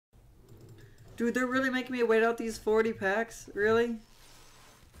Dude, they're really making me wait out these 40 packs? Really?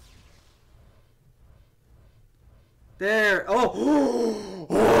 There. Oh!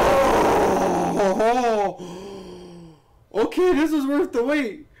 Okay, this was worth the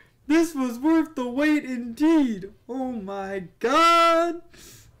wait. This was worth the wait indeed. Oh my god.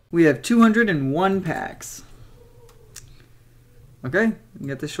 We have 201 packs. Okay, we can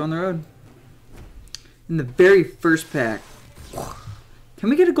get this show on the road. In the very first pack. Can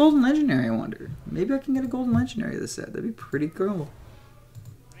we get a golden legendary, I wonder? Maybe I can get a golden legendary this set. That'd be pretty cool.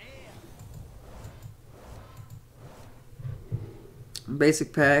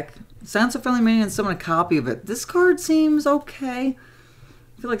 Basic pack. Silence of Friendly Minion and summon a copy of it. This card seems okay.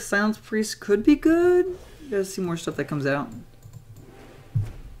 I feel like Silence Priest could be good. You gotta see more stuff that comes out.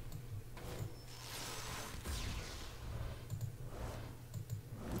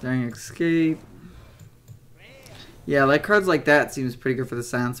 Daring Escape. Yeah, like cards like that seems pretty good for the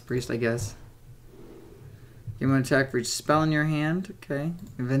Silence Priest, I guess. Game one attack for each spell in your hand. Okay.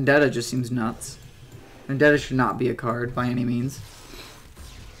 Vendetta just seems nuts. Vendetta should not be a card by any means.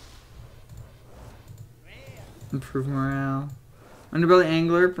 Improve morale. Underbelly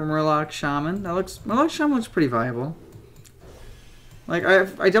Angler for Murloc Shaman. Murloc Shaman looks pretty viable. Like I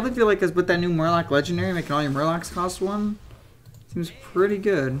definitely feel like with that new Murloc Legendary, making all your Murlocs cost 1, seems pretty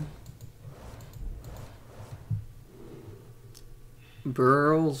good.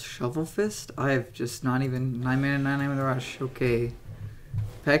 Burl's Shovel Fist? I have just not even 9 mana, 9 with a rush. Okay.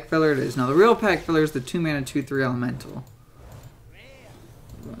 Pack filler it is. Now the real pack filler is the 2 mana 2/3 elemental.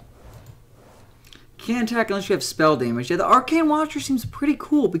 Can't attack unless you have spell damage. Yeah, the Arcane Watcher seems pretty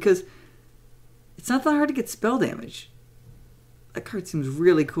cool because it's not that hard to get spell damage. That card seems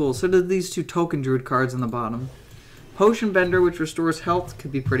really cool. So do these 2 Token Druid cards on the bottom. Potion Bender, which restores health,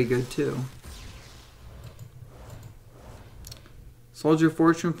 could be pretty good too. Soldier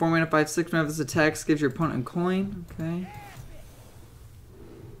Fortune, 4 mana, 5/6 mana. This attacks gives your opponent a coin. Okay.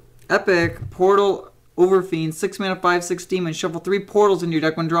 Epic Portal Overfiend, 6 mana, 5/6 demon. Shuffle 3 portals into your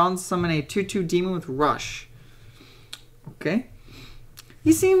deck. When drawn, summon a 2/2 demon with rush. Okay.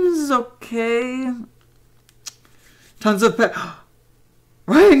 He seems okay. Tons of packs.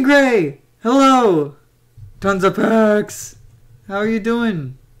 Ryan Gray! Hello! Tons of packs! How are you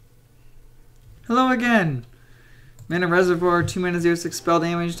doing? Hello again! Mana Reservoir, 2 mana, 0/6 spell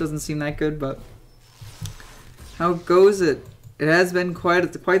damage. Doesn't seem that good, but how goes it? It has been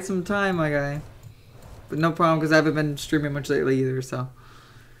quite some time, my guy. But no problem, because I haven't been streaming much lately either, so.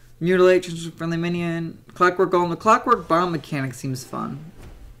 Mutilate, Friendly Minion. Clockwork Golem. The Clockwork Bomb mechanic seems fun.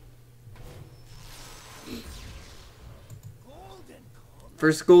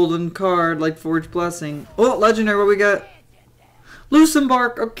 First golden card, like Forge Blessing. Oh, Legendary, what we got?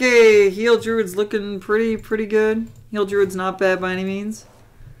 Loosenbark. Okay, Heal Druid's looking pretty good. Heal Druid's not bad by any means.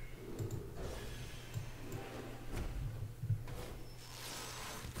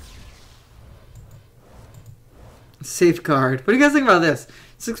 Safeguard. What do you guys think about this?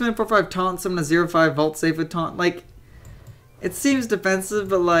 6 mana 4/5 taunt, summon a 0/5 vault safe with taunt. Like, it seems defensive,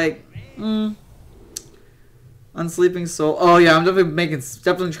 but like, Unsleeping Soul. Oh yeah, I'm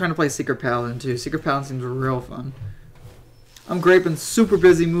definitely trying to play Secret Paladin too. Secret Paladin seems real fun. I'm great, been super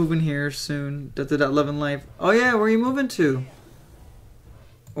busy moving here soon. Living life. Oh yeah, where are you moving to?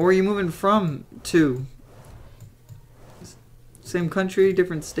 Or are you moving from to? Same country,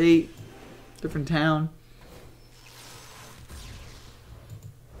 different state, different town.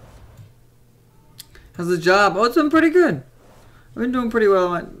 How's the job? Oh, it's been pretty good. I've been doing pretty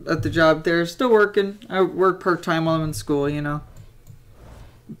well at the job there. Still working. I work part-time while I'm in school, you know.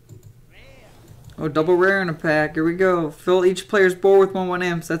 Oh, double rare in a pack. Here we go. Fill each player's board with 1/1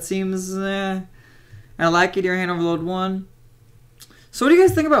 imps. That seems, I like it. Your hand overload 1. So what do you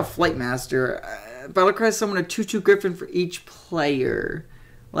guys think about Flight Master? Battlecry summon a 2/2 Griffin for each player.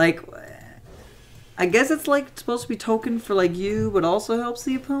 Like, I guess it's like supposed to be token for like you, but also helps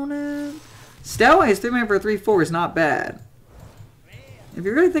the opponent. Stat-wise, 3 mana for a 3/4 is not bad. If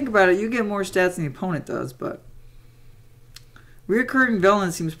you really think about it, you get more stats than the opponent does, but Reoccurring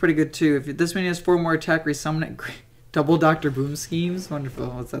Villain seems pretty good too. If this many has 4 more attack, resummon it. Double Dr. Boom schemes.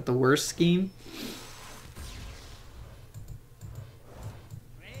 Wonderful. Is that the worst scheme?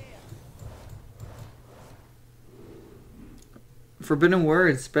 Forbidden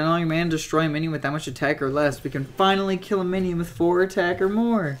Words. Spend all your mana to destroy a minion with that much attack or less. We can finally kill a minion with 4 attack or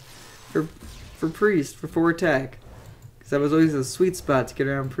more. For Priest, for 4 attack. Because that was always a sweet spot to get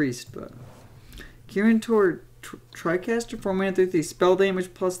around Priest. But Kieran Tor Tricaster, 4 mana, 3/3. Spell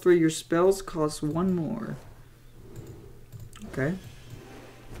damage plus 3. Your spells cost 1 more. Okay.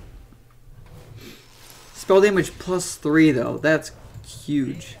 Spell damage plus 3 though. That's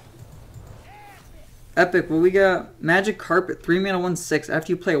huge. Epic, well, we got Magic Carpet, 3 mana, 1/6.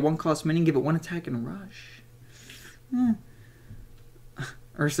 After you play a 1-cost minion, give it 1 attack and rush.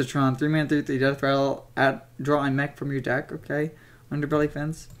 Ursatron, 3 mana, 3/3 death rattle. Draw a mech from your deck, okay. Underbelly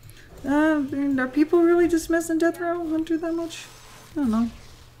Fence. Are people really dismissing Death Rattle Hunter that much? I don't know.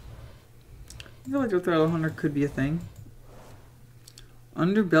 I feel like Death Rattle Hunter could be a thing.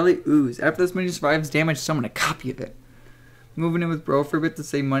 Underbelly Ooze. After this minion survives, damage summon a copy of it. Moving in with bro for a bit to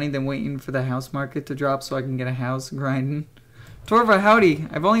save money, then waiting for the house market to drop so I can get a house grinding. Torva, howdy.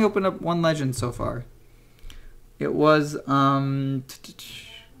 I've only opened up 1 legend so far. It was, what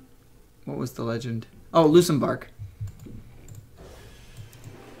was the legend? Oh, Lucenbark.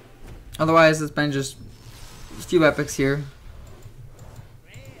 Otherwise, it's been just a few epics here.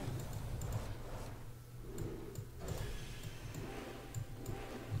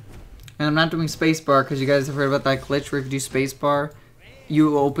 And I'm not doing spacebar because you guys have heard about that glitch where if you do spacebar,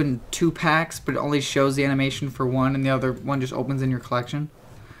 you open 2 packs, but it only shows the animation for one, and the other one just opens in your collection.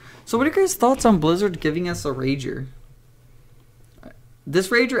 So what are your guys' thoughts on Blizzard giving us a Rager? This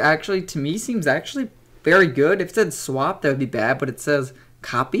Rager actually, to me, seems actually very good. If it said swap, that would be bad, but it says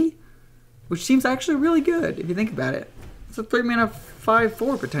copy, which seems actually really good if you think about it. It's a 3 mana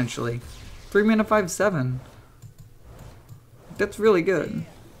 5/4 potentially. 3 mana 5/7. That's really good.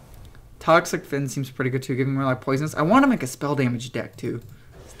 Toxic Fin seems pretty good too, giving more like poisonous. I want to make a spell damage deck too.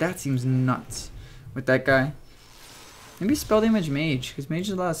 That seems nuts with that guy. Maybe spell damage mage, because mage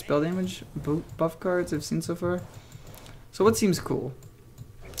has a lot of spell damage buff cards I've seen so far. So what seems cool?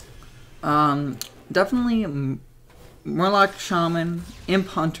 Definitely Murloc Shaman. Imp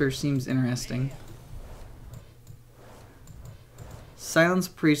Hunter seems interesting. Silence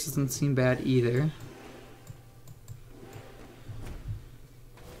Priest doesn't seem bad either.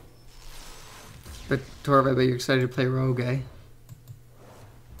 But Torva, I bet you're excited to play Rogue, eh?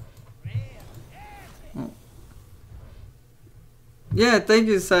 Oh. Yeah, thank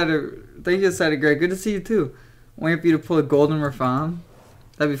you, Cider. Thank you, Cider Greg. Good to see you too. Waiting for you to pull a Golden Rafam.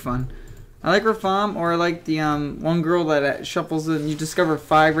 That'd be fun. I like Rafam, or I like the one girl that shuffles it and you discover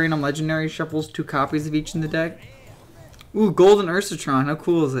 5 random legendaries, shuffles 2 copies of each in the deck. Ooh, Golden Ursatron. How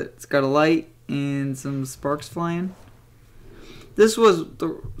cool is it? It's got a light and some sparks flying. This was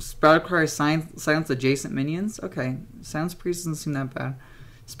the Battlecry silence adjacent minions. Okay, Silence Priest doesn't seem that bad.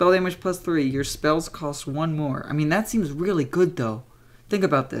 Spell damage +3. Your spells cost 1 more. I mean, that seems really good though. Think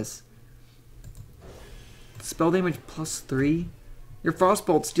about this. Spell damage +3. Your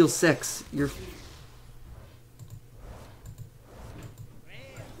Frostbolt deals 6. Your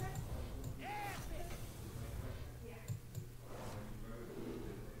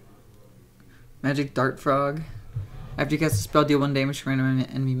Magic Dart Frog. After you cast a spell, deal 1 damage to random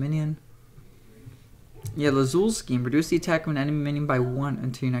enemy minion. Yeah, Lazul's scheme. Reduce the attack of an enemy minion by 1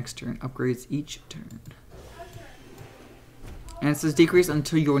 until your next turn. Upgrades each turn. And it says decrease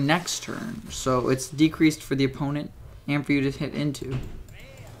until your next turn. So it's decreased for the opponent and for you to hit into.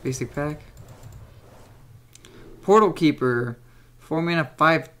 Basic pack. Portal Keeper. 4 mana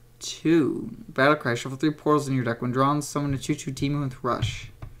 5/2. Battlecry. Shuffle 3 portals in your deck. When drawn, summon a 2/2 demon with Rush.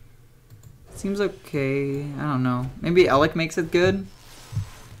 Seems okay. I don't know. Maybe Alec makes it good.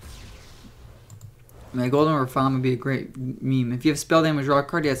 I mean, Golden Rafam would be a great meme. If you have spell damage, draw a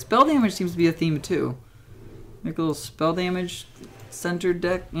card. Yeah, spell damage seems to be a theme too. Make a little spell damage centered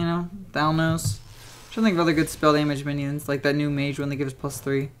deck, you know? Thalnos. I'm trying to think of other good spell damage minions, like that new mage one that gives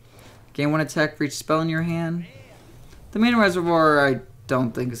 +3. Gain 1 attack for each spell in your hand. The main reservoir, I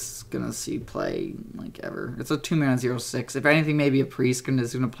don't think is gonna see play like ever. It's a 2 mana 0/6. If anything, maybe a priest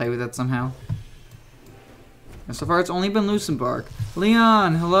is gonna play with that somehow. And so far, it's only been Lucenbark.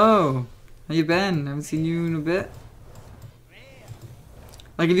 Leon, hello. How you been? Haven't seen you in a bit.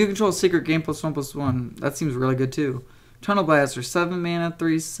 Like if you control secret game +1/+1, that seems really good too. Tunnel Blaster, 7 mana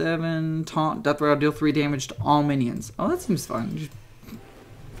 3/7. Taunt, Death Rattle, deal 3 damage to all minions. Oh, that seems fun.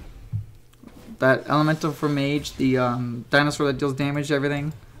 That elemental for mage, the dinosaur that deals damage to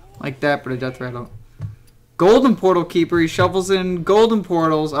everything, like that, but a Death Rattle. Golden Portal Keeper, he shuffles in golden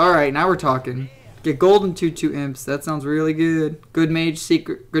portals. All right, now we're talking. Get golden 2/2 imps. That sounds really good. Good mage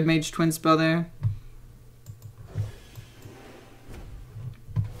secret, good mage twin spell there.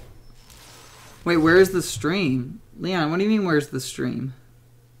 Wait, where is the stream? Leon, what do you mean where's the stream?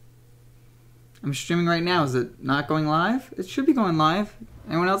 I'm streaming right now. Is it not going live? It should be going live.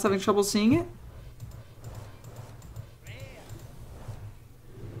 Anyone else having trouble seeing it?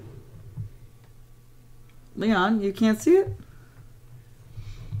 Leon, you can't see it?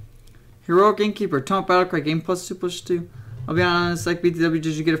 Heroic Innkeeper, Taunt Battlecry, game +2/+2. I'll be honest, like BTW,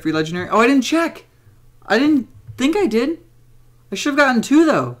 did you get a free legendary? Oh, I didn't check! I didn't think I did. I should have gotten 2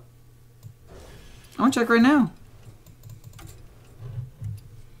 though. I want to check right now.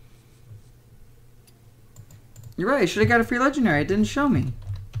 You're right, I should have got a free legendary. It didn't show me.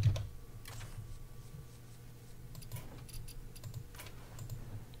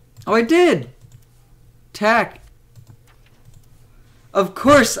 Oh, I did! Tack. Of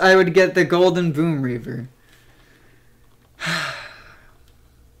course I would get the Golden Boom Reaver.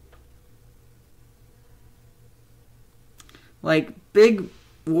 Like, Big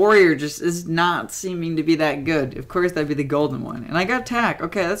Warrior just is not seeming to be that good. Of course that'd be the golden one. And I got Tack.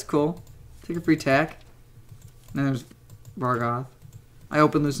 Okay, that's cool. Take a free Tack. And there's Bargoth. I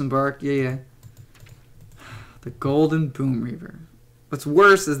open Loosen Bark. Yeah. The Golden Boom Reaver. What's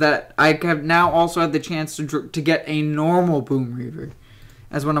worse is that I have now also had the chance to get a normal Boom Reaver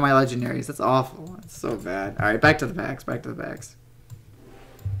as one of my legendaries. That's awful. That's so bad. Alright, back to the packs. Back to the packs.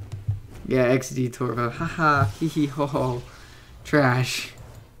 Yeah, XD Torva. Haha. Hee hee ho ho. Trash.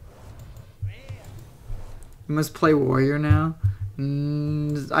 You must play Warrior now?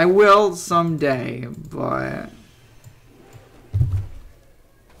 I will someday, but...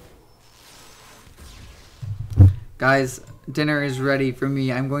 Guys, dinner is ready for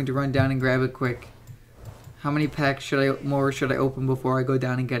me. I'm going to run down and grab it quick. How many packs should I open before I go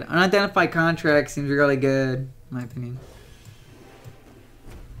down and get it? Unidentified contract seems really good, in my opinion.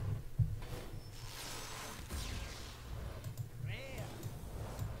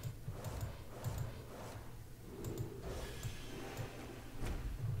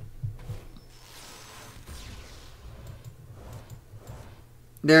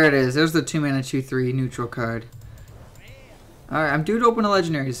 There it is. There's the 2-mana 2/3 neutral card. Alright, I'm due to open a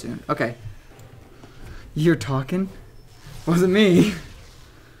legendary soon. Okay. You're talking? Wasn't me.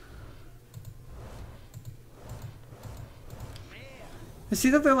 I see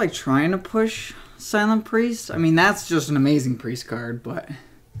that they're like trying to push Silent Priest. I mean, that's just an amazing priest card, but...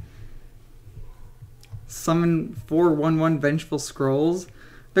 Summon 4/1/1 Vengeful Scrolls.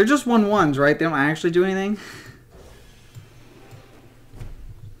 They're just 1/1s, right? They don't actually do anything?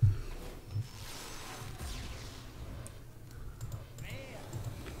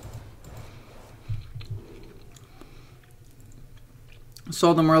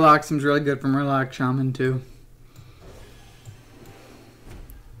 Soul the Murloc seems really good for Murloc Shaman too.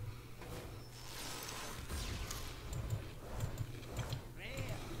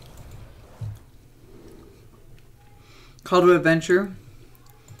 Call to Adventure.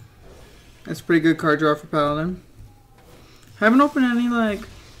 That's a pretty good card draw for Paladin. Haven't opened any like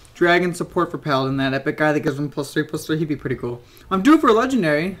dragon support for Paladin. That epic guy that gives him +3/+3. He'd be pretty cool. I'm due for a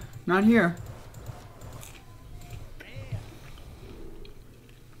legendary. Not here.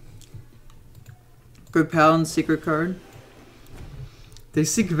 Good Paladin secret card. They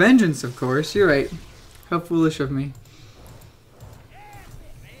seek vengeance, of course. You're right. How foolish of me.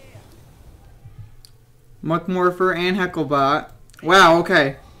 Muckmorpher and Hecklebot. Wow,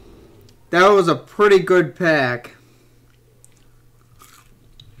 okay. That was a pretty good pack.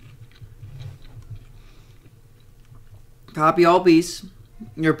 Copy all beasts.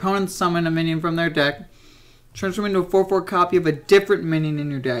 Your opponents summon a minion from their deck. Transform into a 4/4 copy of a different minion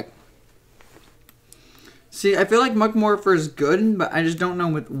in your deck. See, I feel like Muckmorpher is good, but I just don't know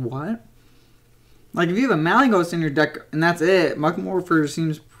with what. Like, if you have a Malygos in your deck and that's it, Muckmorpher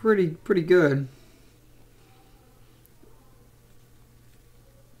seems pretty good.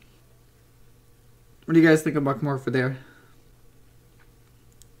 What do you guys think of Muckmorpher there?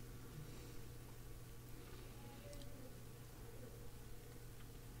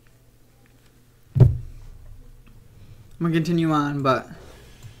 I'm gonna continue on, but...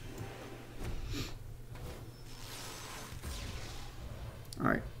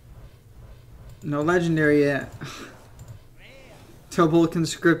 Alright. No legendary yet. Double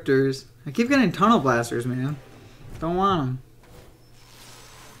Conscriptors. I keep getting Tunnel Blasters, man. Don't want them.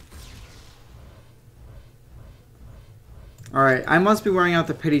 Alright, I must be wearing out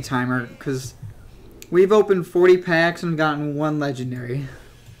the pity timer, because we've opened 40 packs and gotten one legendary.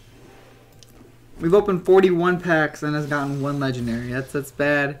 We've opened 41 packs and has gotten one legendary. That's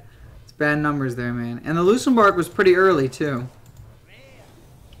bad. It's bad numbers there, man. And the Loosenbark was pretty early, too.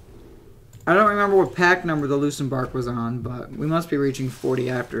 I don't remember what pack number the Loosenbark was on, but we must be reaching 40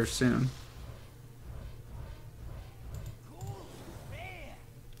 after soon.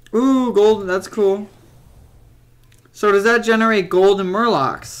 Ooh, golden. That's cool. So does that generate golden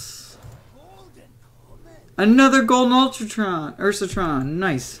Murlocs? Another golden Ursatron.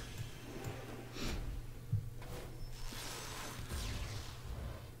 Nice.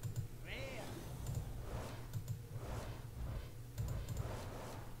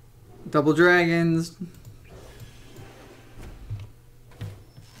 Double dragons.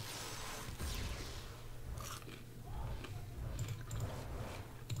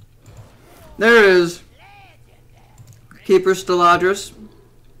 There it is. Keeper Steladris.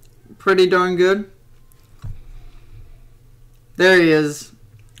 Pretty darn good. There he is.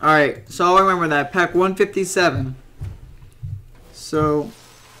 Alright, so I'll remember that. Pack 157. So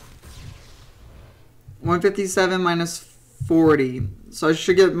 157 minus 40. So I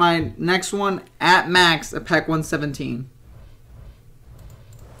should get my next one at max at pack 117.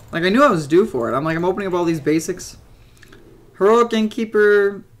 Like, I knew I was due for it. I'm opening up all these basics. Heroic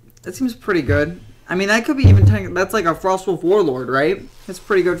Innkeeper, that seems pretty good. I mean, that could be even, that's like a Frostwolf Warlord, right? That's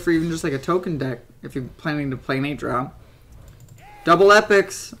pretty good for even just like a token deck if you're planning to play an 8-drop. Double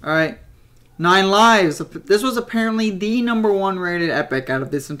epics, alright. 9 lives. This was apparently the #1 rated epic out of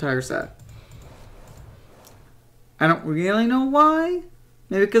this entire set. I don't really know why.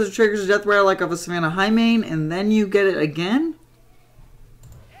 Maybe because it triggers a death rattle like of a Savannah High Main, and then you get it again?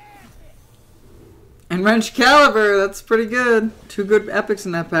 And Wrench Caliber, that's pretty good. 2 good epics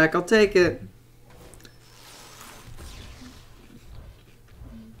in that pack. I'll take it.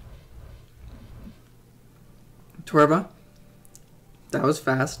 Torva. That was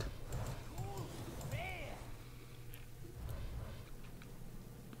fast.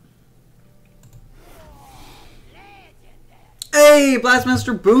 Hey,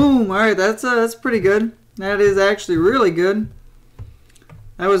 Blastmaster Boom! Alright, that's pretty good. That is actually really good.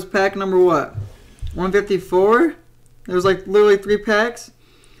 That was pack number what? 154? There was like literally 3 packs.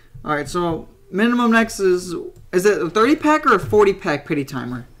 Alright, so minimum next is it a 30 pack or a 40 pack pity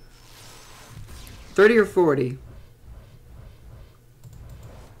timer? 30 or 40?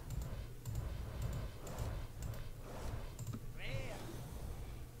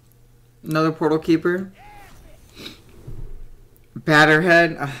 Another Portal Keeper.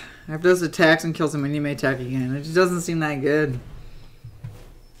 Batterhead. After this attacks and kills him, and he may attack again. It just doesn't seem that good.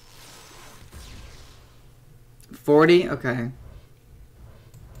 40? Okay.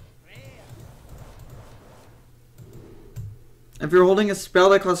 If you're holding a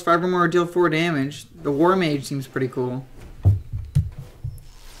spell that costs 5 or more or deal 4 damage, the War Mage seems pretty cool.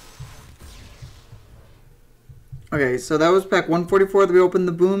 Okay, so that was pack 144 that we opened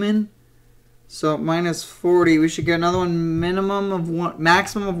the boom in. So minus 40, we should get another one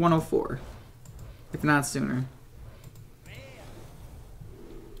maximum of 104. If not sooner.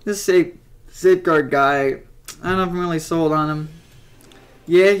 This safeguard guy, I don't know if I'm really sold on him.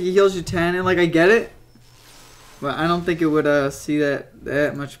 Yeah, he heals you 10, and like I get it. But I don't think it would see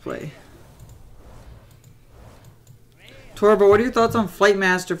that much play. Torva, what are your thoughts on Flight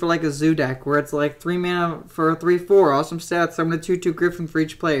Master for like a zoo deck, where it's like 3 mana for a 3/4, awesome stats, summon a 2/2 Griffin for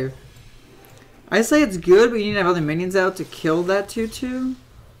each player? I say it's good, but you need to have other minions out to kill that 2/2.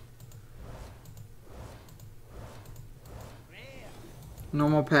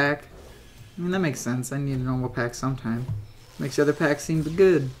 Normal pack. I mean, that makes sense. I need a normal pack sometime. Makes the other packs seem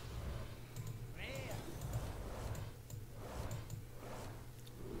good.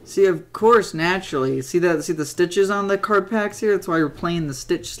 See, of course, naturally. See the stitches on the card packs here? That's why you're playing the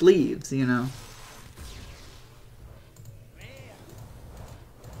stitch sleeves, you know.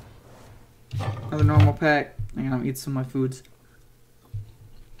 Another normal pack. I'm gonna eat some of my foods.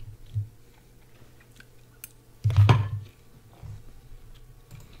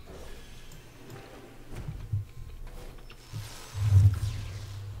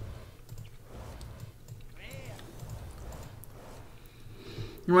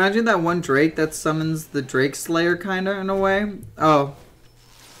 Imagine that one Drake that summons the Drake Slayer, kinda, in a way. Oh.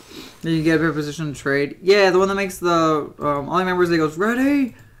 Then you get a better position to trade. Yeah, the one that makes the... all I remember is he goes,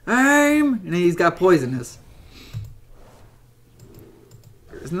 ready, aim! And he's got poisonous.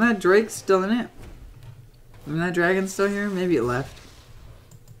 Isn't that Drake still in it? Isn't that dragon still here? Maybe it left.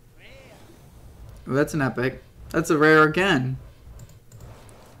 Oh, that's an epic. That's a rare again.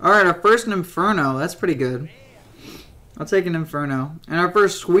 Alright, our first Inferno. That's pretty good. I'll take an Inferno. And our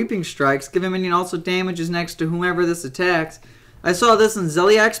first Sweeping Strikes. Give a minion also damages next to whomever this attacks. I saw this in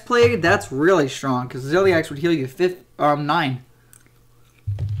Zeliax played. That's really strong, because Zeliax would heal you 9.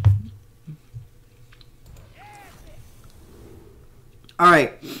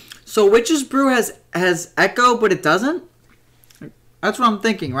 Alright. So Witch's Brew has Echo, but it doesn't? That's what I'm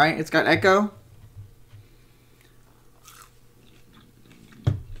thinking, right? It's got Echo.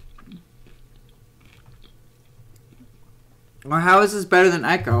 Or how is this better than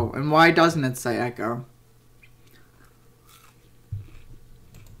Echo? And why doesn't it say Echo?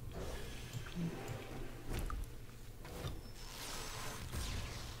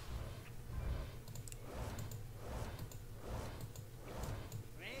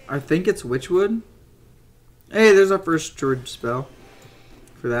 I think it's Witchwood. Hey, there's our first Druid spell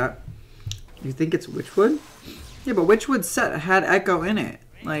for that. You think it's Witchwood? Yeah, but Witchwood set had Echo in it.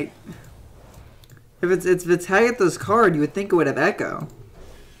 Like... If it's Hagatha's card, you would think it would have Echo.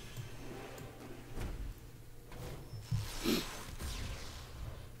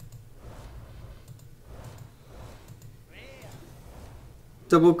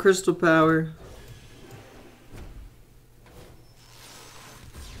 Double crystal power.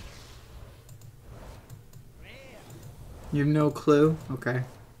 You have no clue? Okay.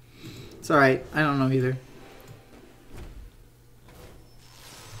 It's alright. I don't know either.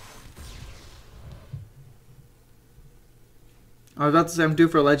 I was about to say I'm due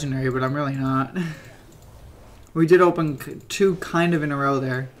for a legendary, but I'm really not. We did open 2 kind of in a row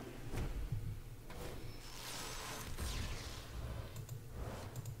there.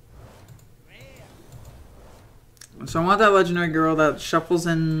 So I want that legendary girl that shuffles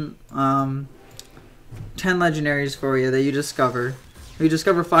in 10 legendaries for you that you discover. You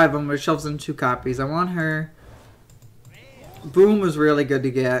discover 5 of them, but it shuffles in 2 copies. I want her. Boom was really good to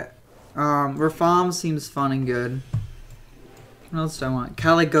get. Reform seems fun and good. What else do I want?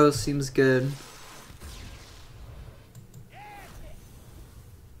 Kali Ghost seems good.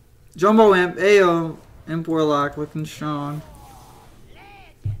 Jumbo Imp, Ayo, Imp Warlock looking strong.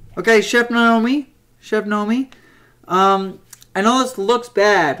 Okay, Chef Naomi. Chef Naomi. I know this looks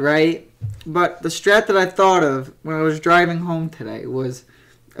bad, right? But the strat that I thought of when I was driving home today was,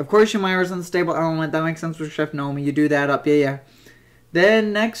 of course, Ymira's unstable element. That makes sense with Chef Naomi. You do that up, yeah.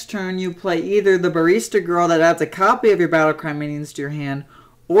 Then next turn you play either the Barista Girl that adds a copy of your Battlecry minions to your hand,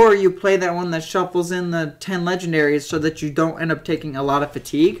 or you play that one that shuffles in the 10 legendaries so that you don't end up taking a lot of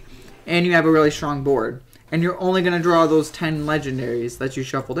fatigue, and you have a really strong board. And you're only going to draw those 10 legendaries that you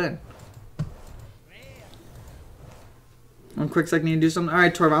shuffled in. One quick second, need to do something.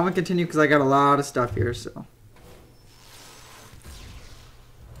 Alright, Torv, I'm going to continue because I got a lot of stuff here, so.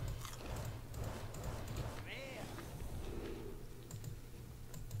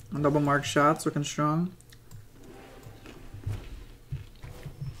 Double mark shots, looking strong.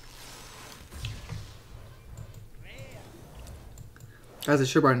 Guys, I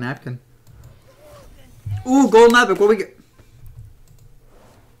should have brought a napkin. Ooh, golden epic, what we get?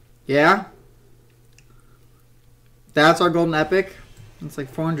 Yeah? That's our golden epic. That's like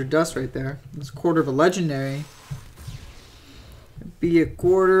 400 dust right there. That's a quarter of a legendary. It'd be a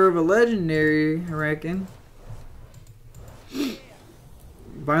quarter of a legendary, I reckon.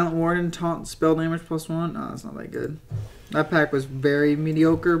 Violent Warden, taunt, spell damage +1. No, that's not that good. That pack was very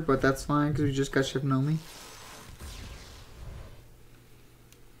mediocre, but that's fine because we just got Chef Naomi.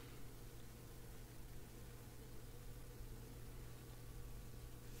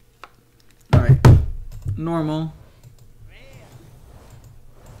 Alright. Normal.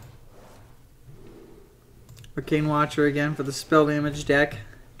 Arcane Watcher again for the spell damage deck.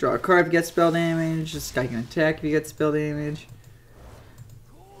 Draw a card if you get spell damage. This guy can attack if you get spell damage.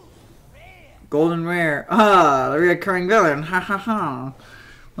 Golden Rare. Ah, the reoccurring villain. Ha ha ha.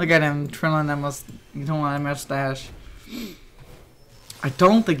 Look at him trilling that mustache. I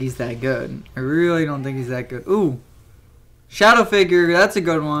don't think he's that good. I really don't think he's that good. Ooh. Shadow Figure. That's a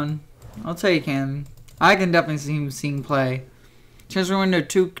good one. I'll take him. I can definitely see him seeing play. Transform into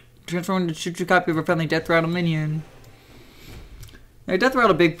 2 copy of a friendly Death Rattle minion. Yeah, Death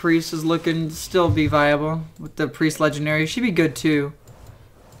Rattle Big Priest is looking to still be viable with the Priest Legendary. She'd be good too.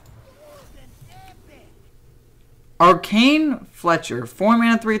 Arcane Fletcher, 4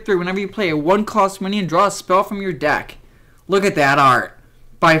 mana 3/3. Whenever you play a 1-cost minion, draw a spell from your deck. Look at that art.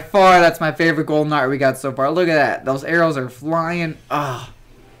 By far, that's my favorite golden art we got so far. Look at that. Those arrows are flying. Ah,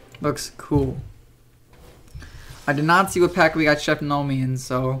 looks cool. I did not see what pack we got Chef Naomi in,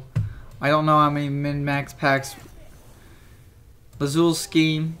 so I don't know how many min-max packs. Lazul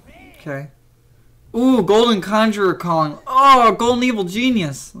Scheme. Okay. Ooh, Golden Conjurer calling. Oh, Golden Evil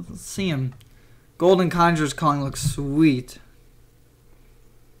Genius. Let's see him. Golden Conjurer's calling looks sweet.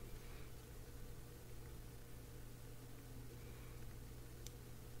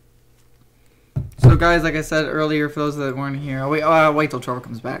 So guys, like I said earlier, for those that weren't here, I'll wait till Trevor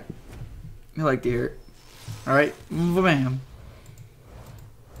comes back. You like to hear it. Alright, bam.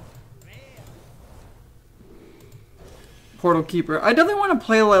 Portal Keeper. I definitely want to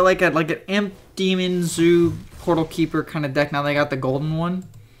play like an Imp Demon Zoo Portal Keeper kind of deck now they got the golden one.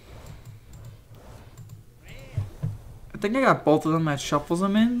 I think I got both of them that shuffles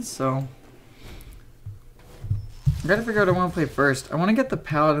them in, so I gotta figure out what I want to play first. I want to get the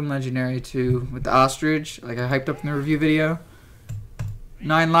Paladin Legendary too with the Ostrich, like I hyped up in the review video.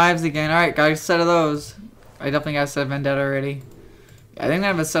 9 lives again. Alright, got a set of those. I definitely got a set of Vendetta already. Yeah, I think I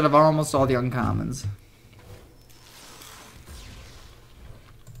have a set of almost all the uncommons.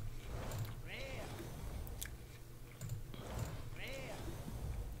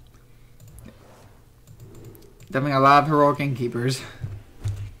 Definitely a lot of heroic innkeepers.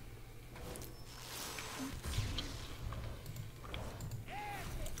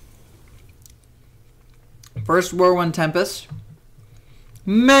 First Whirlwind Tempest.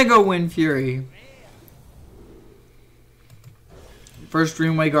 Mega Wind Fury. First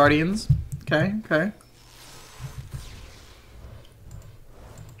Dreamway Guardians. Okay, okay.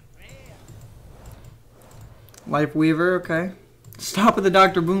 Life Weaver, okay. Stop with the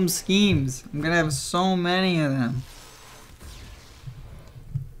Dr. Boom schemes. I'm gonna have so many of them.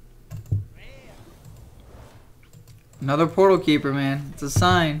 Another Portal Keeper, man. It's a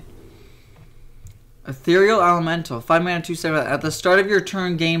sign. Ethereal Elemental. 5 mana, 2/7. At the start of your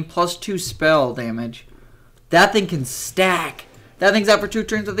turn, gain +2 spell damage. That thing can stack. That thing's out for 2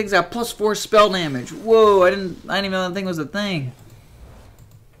 turns. That thing's got +4 spell damage. Whoa, I didn't even know that thing was a thing.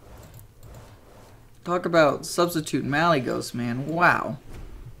 Talk about substitute Malygos, man. Wow.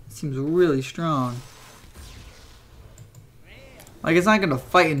 Seems really strong. Like, it's not going to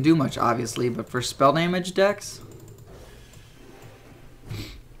fight and do much, obviously, but for spell damage decks...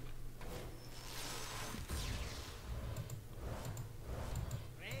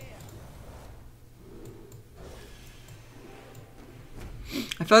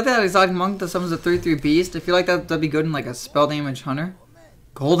 I feel like that exotic monk that summons a 3/3 beast. I feel like that'd be good in like a spell damage hunter.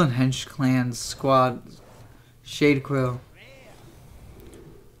 Golden Hench Clan squad. Shade Quill.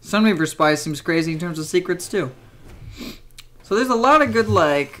 Sunweaver Spy seems crazy in terms of secrets too. So there's a lot of good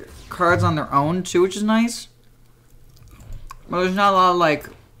like cards on their own too, which is nice. But there's not a lot of like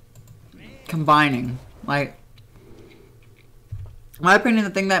combining. Like, in my opinion,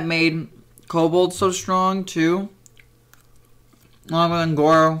 the thing that made Kobold so strong too, along with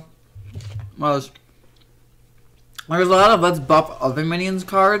Ngoro, was there's a lot of let's buff other minions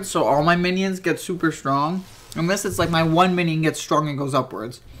cards, so all my minions get super strong. Unless it's like my one minion gets strong and goes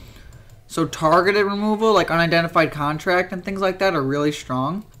upwards. So targeted removal, like unidentified contract and things like that, are really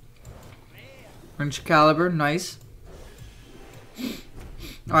strong. French Caliber, nice.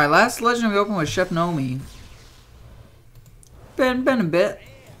 Alright, last legend we opened was Chef Nomi. Been a bit.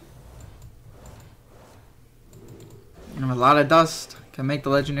 And a lot of dust. Can make the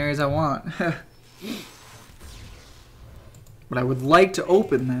legendaries I want. But I would like to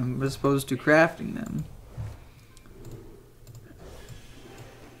open them as opposed to crafting them.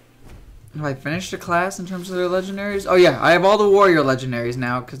 Have I finished a class in terms of their legendaries? Oh yeah, I have all the warrior legendaries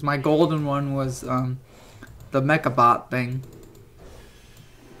now because my golden one was the Mechabot thing.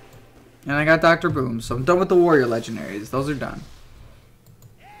 And I got Dr. Boom, so I'm done with the warrior legendaries. Those are done.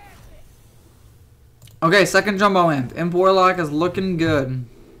 Okay, second Jumbo Imp. Imp Warlock is looking good.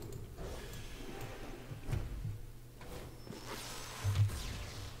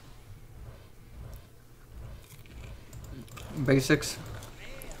 Basics.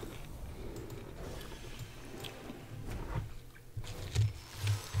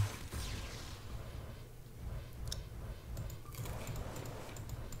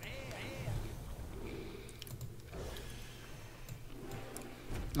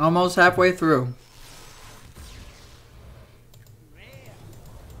 Almost halfway through.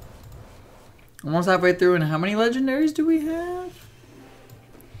 Almost halfway through, and how many legendaries do we have?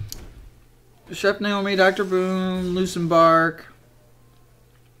 Chef Naomi, Dr. Boom, Lucenbark.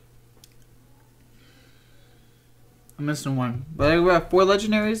 I'm missing one. But we have 4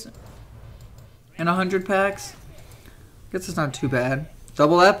 legendaries and 100 packs. Guess it's not too bad.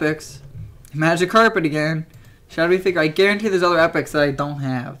 Double epics. Magic Carpet again. Shadowy Figure. I guarantee there's other epics that I don't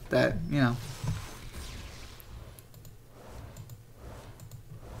have. That, you know.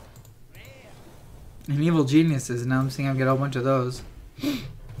 And Evil Geniuses. Now I'm seeing I get a whole bunch of those.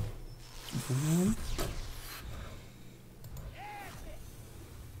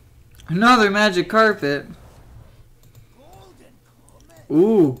 Another Magic Carpet.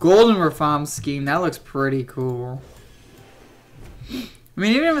 Ooh, Golden Reform Scheme. That looks pretty cool. I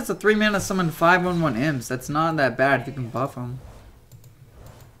mean, even if it's a 3-mana summon 5/1/1 imps, that's not that bad if you can buff them.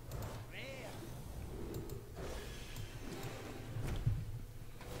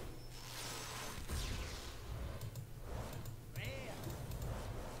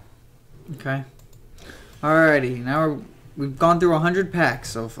 Okay. Alrighty, now we've gone through 100 packs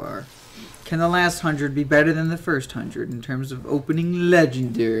so far. Can the last 100 be better than the first 100 in terms of opening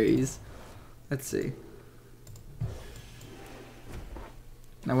legendaries? Let's see.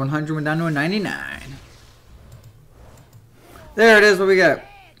 That 100 went down to a 99. There it is, what we got.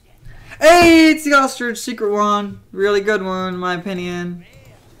 Hey, it's the Ostrich Secret one. Really good one, in my opinion.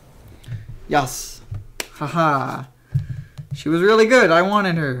 Yes. Haha. She was really good. I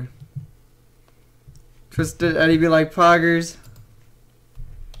wanted her. Twisted Eddie be like poggers.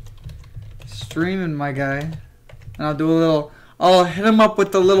 Streaming, my guy. And I'll do a little... I'll hit him up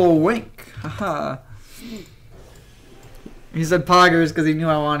with the little wink. Haha. He said poggers because he knew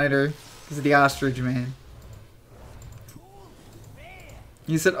I wanted her. Because of the ostrich man.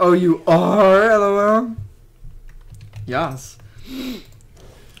 He said, oh, you are? LOL. Yes.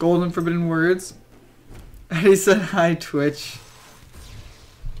 Golden forbidden words. And he said, hi, Twitch.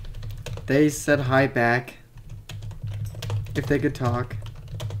 They said hi back. If they could talk.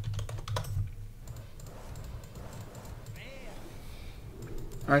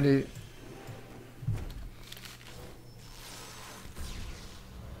 Alrighty.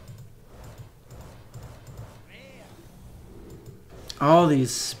 All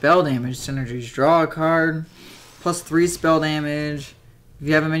these spell damage synergies. Draw a card. Plus 3 spell damage. If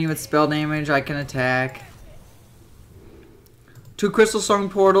you have a minion with spell damage, I can attack. 2 Crystal Song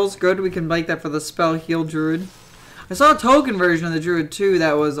portals. Good. We can make that for the spell heal druid. I saw a token version of the druid too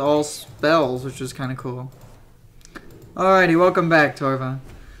that was all spells, which was kind of cool. Alrighty, welcome back, Torva.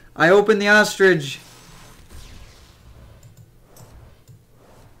 I opened the ostrich.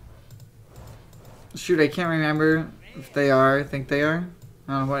 Shoot, I can't remember if they are. I think they are.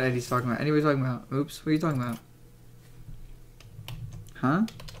 I don't know what Eddie's talking about. Eddie, what are you talking about? Oops, what are you talking about? Huh?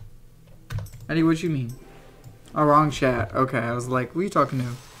 Eddie, what you mean? Oh, wrong chat. Okay, I was like, what are you talking to?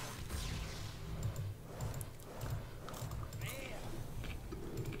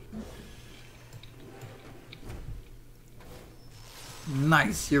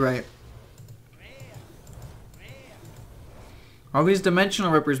 Nice, you're right. All these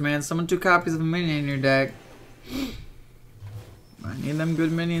dimensional rippers, man. Summon 2 copies of a minion in your deck. I need them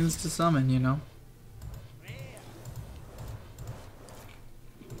good minions to summon, you know.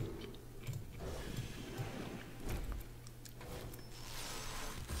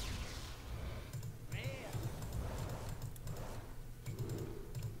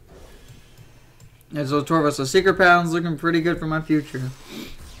 Yeah, so Torva, so Secret Paladin's looking pretty good for my future.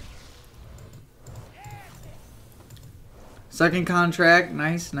 Second contract,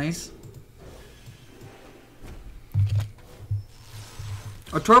 nice, nice.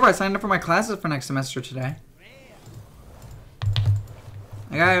 Oh, Torva, I signed up for my classes for next semester today.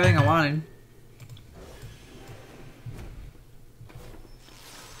 I got everything I wanted.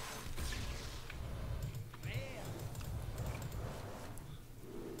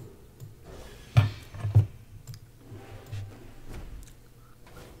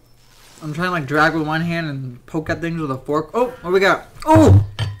 I'm trying to like drag with one hand and poke at things with a fork. Oh, what we got? Oh!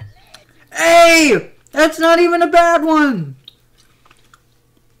 Hey! That's not even a bad one!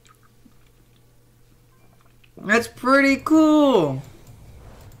 That's pretty cool!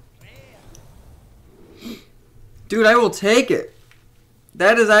 Dude, I will take it.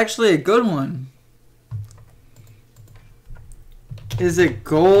 That is actually a good one. Is it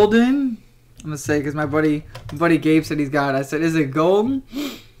golden? I'm gonna say because my buddy Gabe said he's got it. I said, is it golden?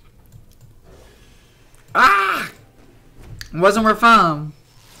 Ah! It wasn't where from.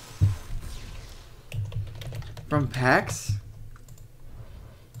 From PAX?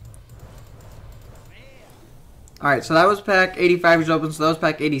 Alright, so that was pack 85 is open, so that was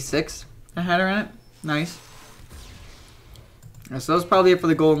pack 86. I had her in it. Nice. Yeah, so that was probably it for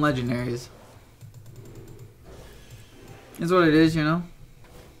the golden legendaries. Is what it is, you know?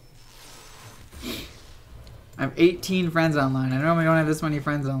 I have 18 friends online. I normally don't have this many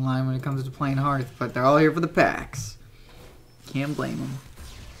friends online when it comes to playing Hearth, but they're all here for the packs. Can't blame them.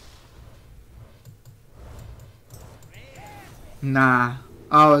 Nah.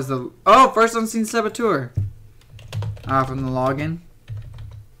 Oh, is the... Oh, first unseen saboteur. Ah, from the login.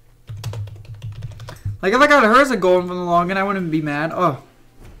 Like, if I got hers a golden from the login, I wouldn't be mad. Oh.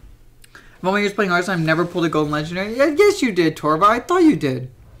 I've only years playing Hearthstone, I've never pulled a golden legendary. Yeah, yes, you did, Torva. I thought you did.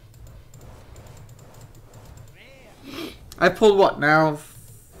 I pulled what now?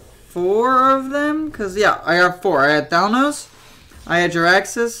 4 of them? Because, yeah, I have 4. I had Thalnos. I had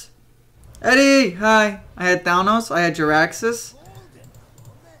Jiraxis. Eddie, hi. I had Thalnos. I had Jiraxis.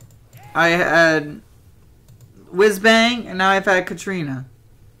 I had Whizbang. And now I've had Katrina.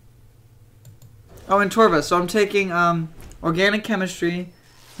 Oh, and Torva. So I'm taking Organic Chemistry,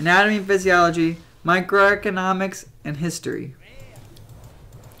 Anatomy and Physiology, Microeconomics, and History.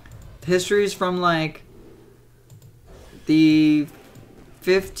 The history is from, like, the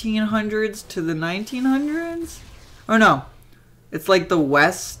 1500s to the 1900s? Oh no, it's like the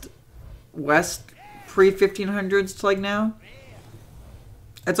West pre-1500s to like now.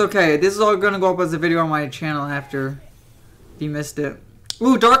 It's okay, this is all gonna go up as a video on my channel after if you missed it.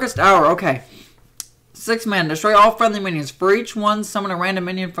 Ooh, Darkest Hour, okay. 6 mana, destroy all friendly minions. For each one, summon a random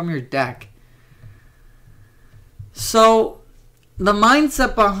minion from your deck. So, the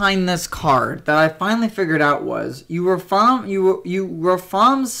mindset behind this card that I finally figured out was you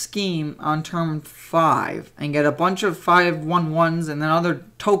reform scheme on turn 5 and get a bunch of 5/1/1s and then other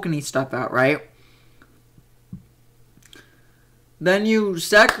tokeny stuff out, right? Then you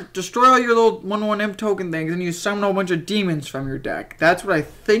destroy all your little 1/1 imp token things and you summon a whole bunch of demons from your deck. That's what I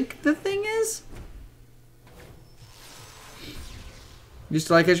think the thing is. Used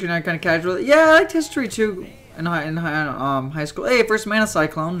to like history, not kind of casual. Yeah, I liked history too. In high school. Hey, first mana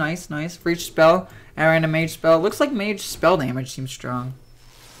cyclone. Nice. For each spell, add random mage spell. Looks like mage spell damage seems strong.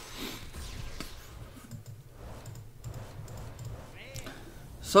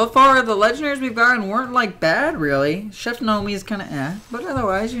 So far, the legendaries we've gotten weren't like bad, really. Chef Nomi is kind of eh, but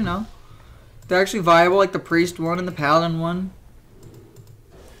otherwise, you know, they're actually viable. Like the priest one and the paladin one.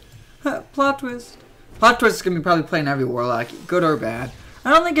 Plot twist. Plot twist is gonna be probably playing every warlock, good or bad. I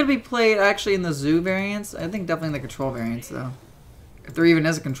don't think it'll be played actually in the zoo variants. I think definitely in the control variants though. If there even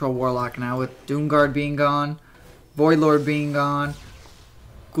is a control warlock now, with Doomguard being gone, Voidlord being gone,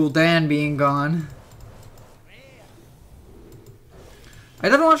 Gul'dan being gone. I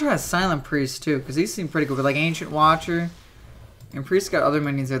definitely want to try a Silent Priest too, because these seem pretty cool. Like Ancient Watcher, and Priest got other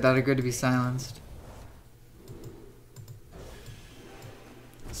minions there that are good to be silenced.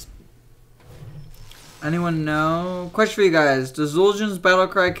 Anyone know? Question for you guys. Does Zul'jin's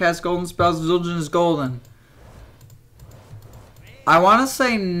Battlecry cast golden spells? Zul'jin is golden. I want to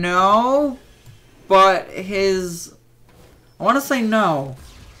say no, but his... I want to say no.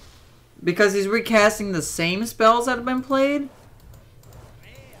 Because he's recasting the same spells that have been played.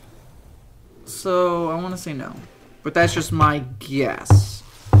 So, I want to say no. But that's just my guess.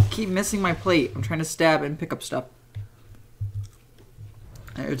 I keep missing my plate. I'm trying to stab and pick up stuff.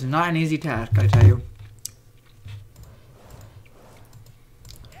 It's not an easy task, I tell you.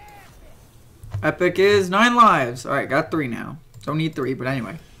 Epic is 9 lives. Alright, got 3 now. Don't need 3, but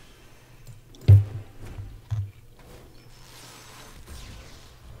anyway.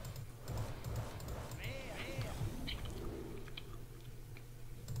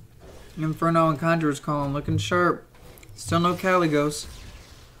 Inferno and Conjurer's Column looking sharp. Still no Caligos.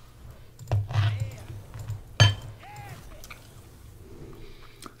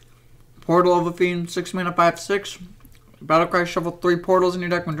 Portal of a Fiend, 6 mana, 5/6. Battlecry, shuffle 3 portals in your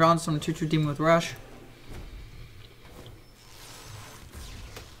deck when drawn, summon 2/2 demon with rush.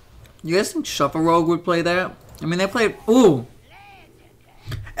 You guys think Shuffle Rogue would play that? I mean, they played. Ooh!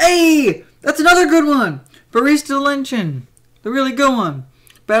 Hey! That's another good one! Barista Lynching. The really good one.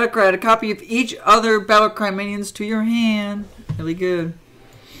 Battlecry, add a copy of each other Battlecry minions to your hand. Really good.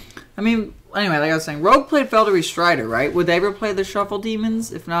 I mean, anyway, like I was saying, Rogue played Feldery Strider, right? Would they ever play the Shuffle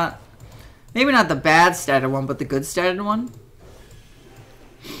Demons? If not, maybe not the bad statted one, but the good statted one?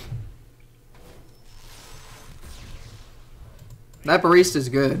 That Barista's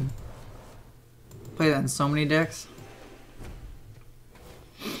good. Play that in so many decks.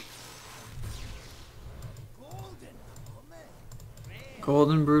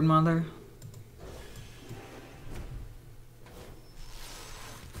 Golden Broodmother.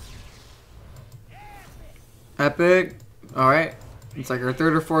 Epic. Alright. It's like our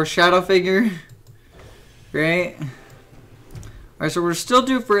 3rd or 4th shadow figure. Great. Alright, so we're still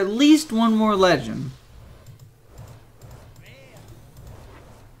due for at least 1 more legend.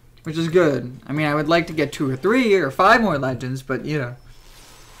 Which is good. I mean, I would like to get 2 or 3 or 5 more legends, but you know.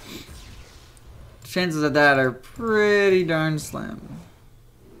 Chances of that are pretty darn slim.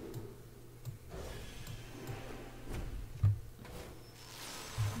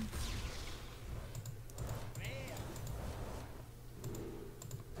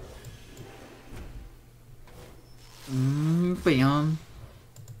 Bam.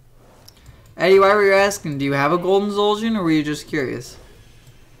 Eddie, why were you asking? Do you have a golden Zul'jin, or were you just curious?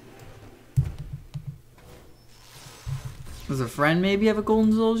 Does a friend maybe have a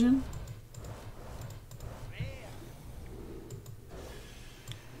golden Zul'jin?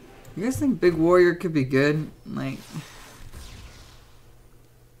 You guys think Big Warrior could be good? Like...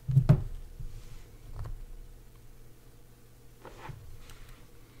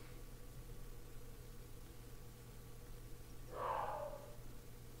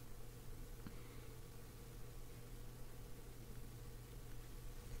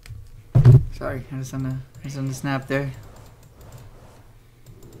 Sorry, I just on the snap there.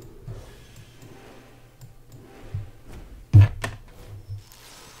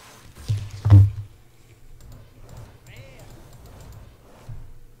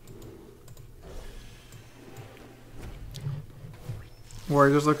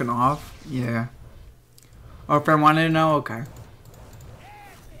 Warriors looking off? Yeah. Oh, if I wanted to know? Okay.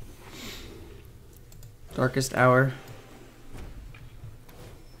 Darkest Hour.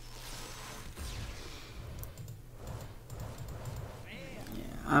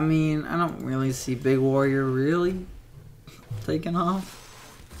 mean, I don't really see Big Warrior really taking off.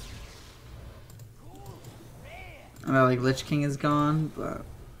 I know, like, Lich King is gone, but...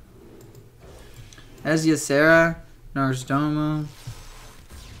 As Ysera, Nardomo.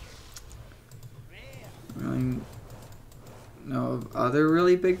 Really no other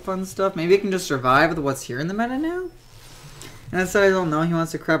really big fun stuff. Maybe it can just survive with what's here in the meta now? And instead I don't know, he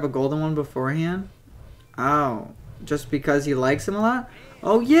wants to crap a golden one beforehand. Oh, just because he likes him a lot?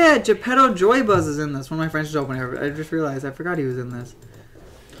 Oh yeah, Geppetto Joybuzz is in this. One of my friends just opened it. I just realized, I forgot he was in this.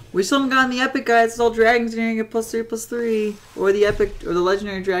 We still haven't gotten the epic guy. It's all dragons and you get +3/+3. Or the epic, or the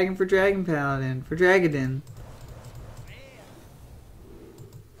legendary dragon for Dragon Paladin, for Dragadin.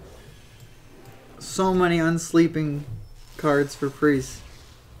 So many unsleeping cards for priests.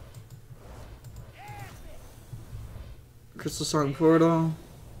 Crystal Song Portal.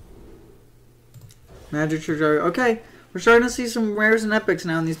 Magic Church. Okay, we're starting to see some rares and epics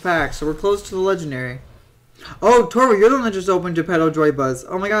now in these packs, so we're close to the legendary. Oh, Toro, you're the one that just opened Geppetto Joybuzz.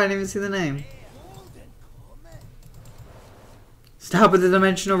 Oh my god, I didn't even see the name. Stop with the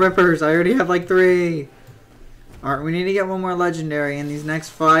Dimensional Rippers. I already have like 3. Alright, we need to get one more legendary in these next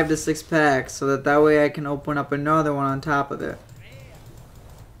 5 to 6 packs, so that way I can open up another one on top of it.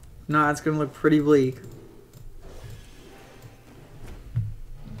 No, it's going to look pretty bleak.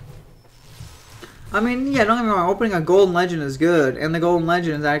 I mean, yeah, don't get me wrong, opening a Golden Legend is good, and the Golden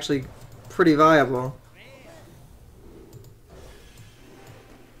Legend is actually pretty viable.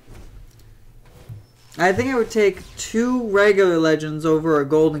 I think I would take 2 regular legends over a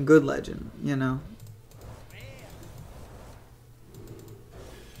golden good legend, you know.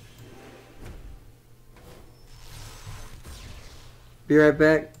 Be right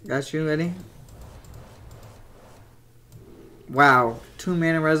back. Got you, Eddie. Wow. 2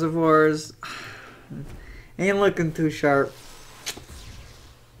 mana reservoirs. Ain't looking too sharp.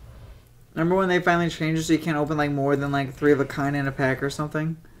 Remember when they finally changed it so you can't open like more than like 3 of a kind in a pack or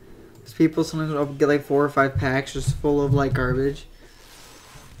something? Because people sometimes get like 4 or 5 packs just full of like garbage.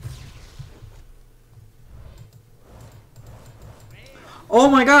 Oh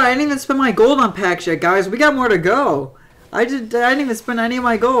my god, I didn't even spend my gold on packs yet, guys. We got more to go. I didn't even spend any of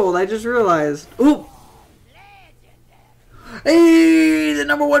my gold. I just realized. Ooh. Hey, the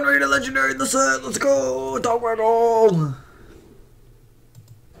 #1 rated legendary in the set. Let's go. Dog Rattle.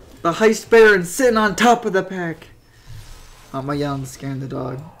 The Heist Baron sitting on top of the pack. Oh, my yelling scaring the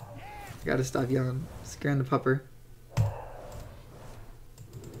dog. I gotta stop yelling. Scaring the pupper.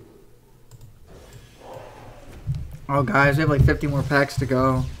 Oh, guys, we have like 50 more packs to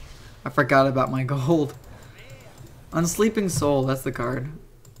go. I forgot about my gold. Unsleeping Soul, that's the card.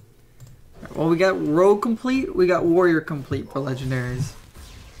 Well, we got Rogue complete, we got Warrior complete for legendaries.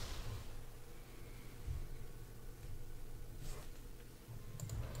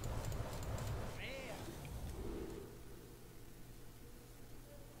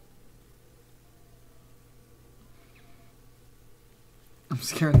 I'm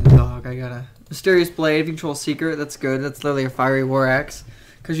scaring the dog. I gotta. Mysterious Blade, if you control Secret, that's good. That's literally a Fiery War Axe.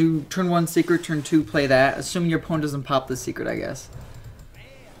 Because you turn 1 Secret, turn 2, play that. Assuming your opponent doesn't pop the Secret, I guess.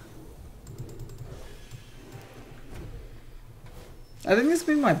 I think this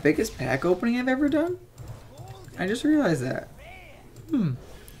may be my biggest pack opening I've ever done. I just realized that.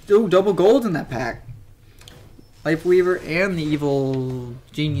 Ooh, double gold in that pack. Life Weaver and the Evil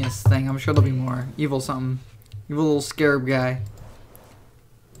Genius thing. I'm sure there'll be more. Evil something. Evil little scarab guy.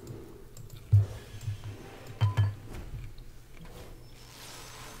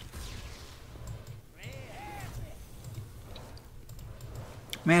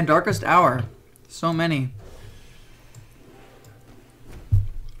 Man, Darkest Hour. So many.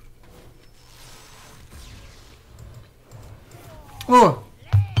 Oh!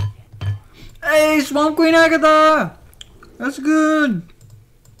 Hey, Swamp Queen Agatha! That's good!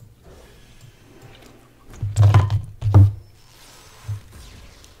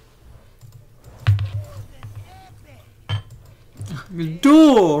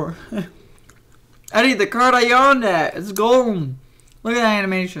 Door! Eddie, the card I yawned at! It's golden! Look at that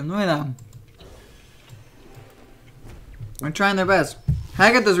animation. Look at them. They're trying their best.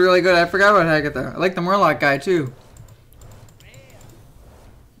 Hagatha's really good. I forgot about Hagatha. I like the Murloc guy too.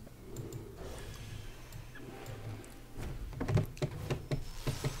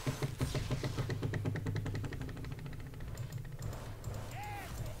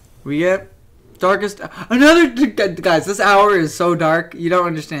 We get darkest. Another guys. This hour is so dark. You don't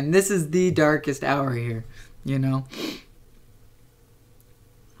understand. This is the darkest hour here. You know.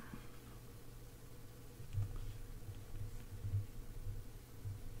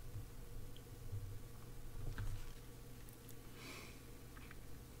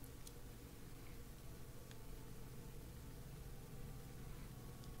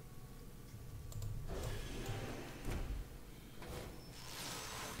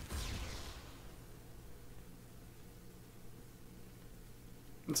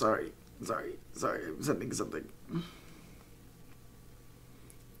 Sorry. I'm sending something.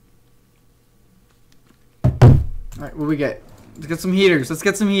 Alright, what we get? Let's get some heaters.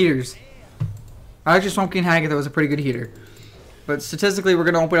 I actually Swampkin Haggard, that was a pretty good heater. But statistically, we're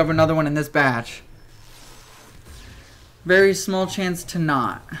going to open up another one in this batch. Very small chance to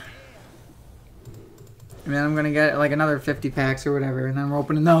not. And then I'm going to get like another 50 packs or whatever, and then we're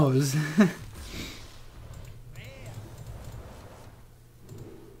opening those.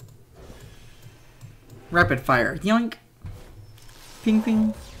 Rapid fire. Yoink. Ping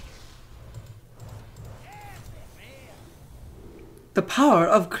ping. The power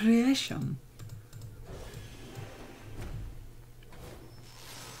of creation.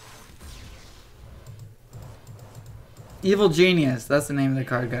 Evil Genius. That's the name of the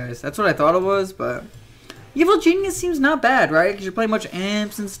card, guys. That's what I thought it was, but... Evil Genius seems not bad, right? Because you're playing a bunch of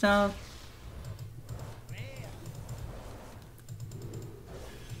amps and stuff.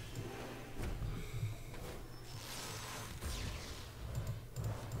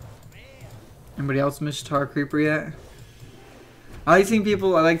 Anybody else miss Tar Creeper yet? I like seeing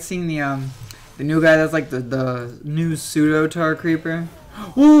the new guy that's like the new pseudo Tar Creeper.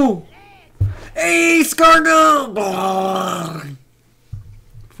 Ooh! Hey, Scargo!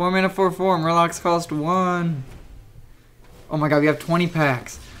 4 mana 4/4. Murlocs cost 1. Oh my god, we have 20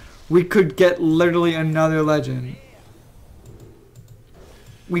 packs. We could get literally another legend.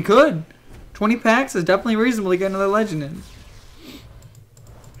 We could. 20 packs is definitely reasonable to get another legend in.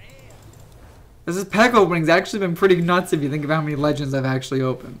 This pack opening's actually been pretty nuts if you think of how many legends I've actually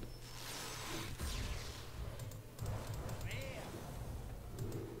opened.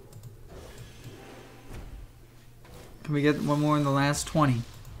 Can we get one more in the last 20?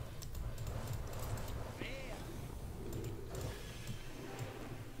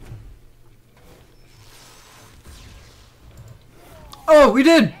 Oh, we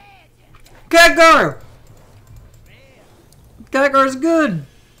did! Khadgar! Khadgar's good!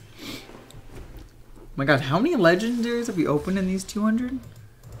 Oh my god, how many legendaries have we opened in these 200?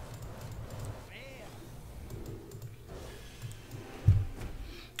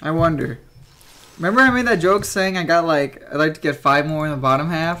 I wonder. Remember I made that joke saying I'd like to get 5 more in the bottom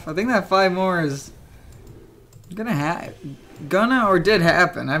half? I think that 5 more is gonna or did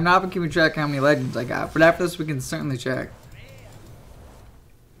happen. I've not been keeping track of how many legends I got, but after this we can certainly check.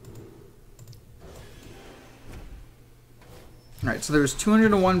 Alright, so there was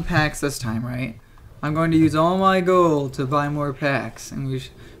 201 packs this time, right? I'm going to use all my gold to buy more packs. And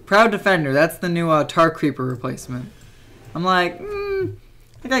Proud Defender, that's the new Tar Creeper replacement. I'm like, I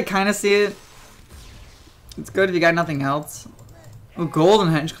think I kind of see it. It's good if you got nothing else. Oh,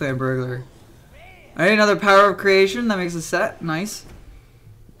 Golden Henchclad Burglar. Alright, another Power of Creation. That makes a set. Nice.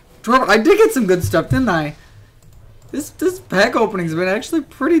 I did get some good stuff, didn't I? This pack opening's been actually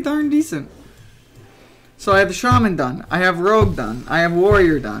pretty darn decent. So I have the Shaman done. I have Rogue done. I have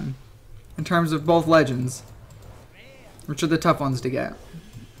Warrior done. In terms of both legends. Which are the tough ones to get.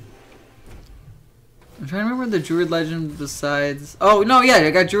 I'm trying to remember the Druid legend besides... Oh, no, yeah,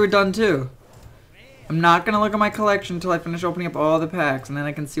 I got Druid done too. I'm not going to look at my collection until I finish opening up all the packs. And then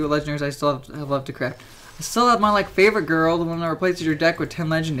I can see what legendaries I still have left to craft. I still have my favorite girl, the one that replaces your deck with 10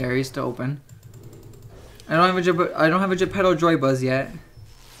 legendaries to open. I don't have a Geppetto Joybuzz yet.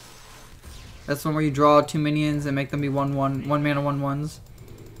 That's the one where you draw 2 minions and make them be 1/1 mana 1/1s.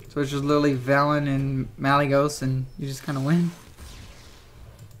 So it's just literally Valen and Malygos, and you just kind of win.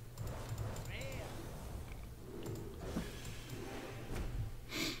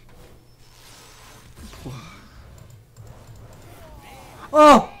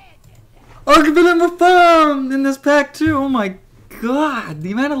 Oh! Archibald Reformed in this pack too. Oh my god,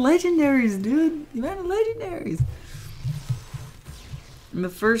 the amount of legendaries, dude. The amount of legendaries. And the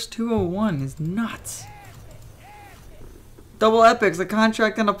first 201 is nuts. Double epics, a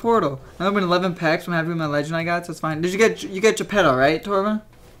contract, and a portal. I opened 11 packs when I have my legend I got, so it's fine. Did you get Geppetto, right, Torva?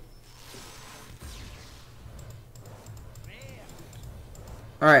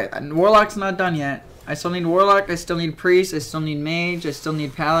 Alright, Warlock's not done yet. I still need Warlock, I still need Priest, I still need Mage, I still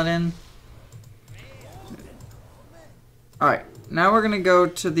need Paladin. Alright, now we're gonna go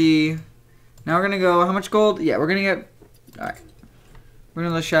to the... Now we're gonna go... How much gold? Yeah, we're gonna get... Alright. We're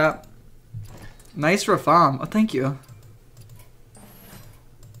gonna the shop. Nice Rafam. Oh, thank you.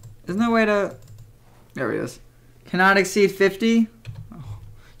 Isn't there a way to... There he is. Cannot exceed 50? Oh.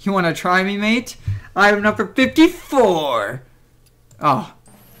 You want to try me, mate? I have enough for 54! Oh.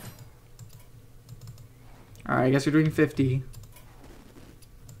 Alright, I guess we're doing 50.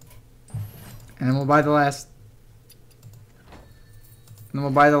 And then we'll buy the last... And then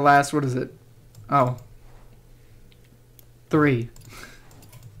we'll buy the last... What is it? Oh. 3.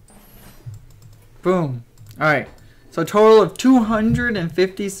 Boom. Alright. So a total of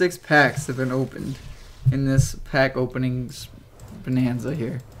 256 packs have been opened in this pack openings bonanza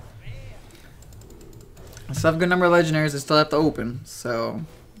here. I still have a good number of legendaries I still have to open. So,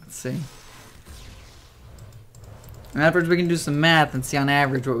 let's see. And afterwards we can do some math and see on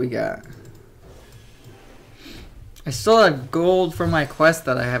average what we got. I still have gold for my quest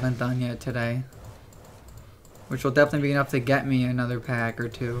that I haven't done yet today, which will definitely be enough to get me another pack or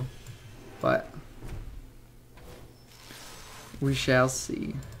two, but we shall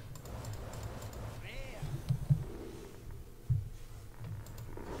see.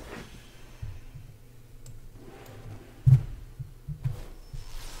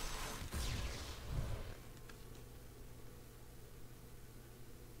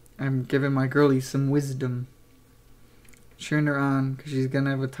 I'm giving my girlie some wisdom. Cheering her on because she's gonna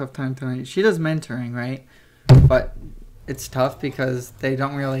have a tough time tonight. She does mentoring, right? But it's tough because they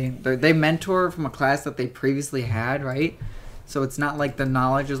don't really... They mentor from a class that they previously had, right? So it's not like the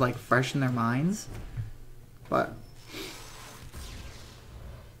knowledge is like fresh in their minds. But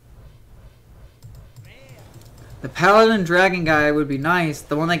the Paladin Dragon guy would be nice.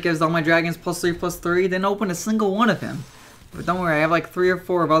 The one that gives all my dragons +3/+3. Didn't open a single one of him. But don't worry, I have like 3 or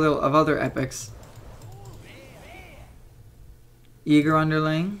 4 of other epics. Eager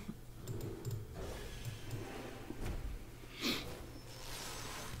Underling.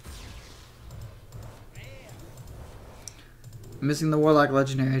 I'm missing the Warlock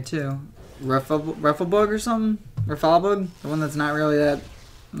Legendary too. Rufflebug or something? Rufflebug? The one that's not really that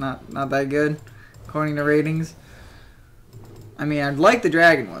not that good according to ratings. I mean, I'd like the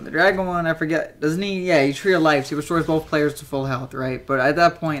Dragon one. The Dragon one, I forget. Doesn't he? Yeah, he Tree of Life. So he restores both players to full health, right? But at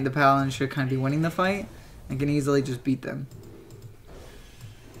that point, the Paladin should kind of be winning the fight and can easily just beat them.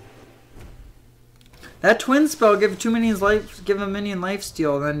 That twin spell, give 2 minions life, give a minion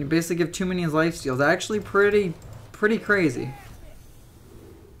lifesteal, then you basically give 2 minions lifesteal. It's actually pretty crazy.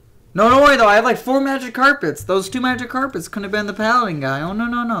 No, don't worry though. I have like 4 magic carpets. Those 2 magic carpets couldn't have been the Paladin guy. Oh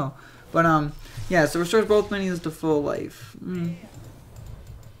no. But yeah. So restores both minions to full life.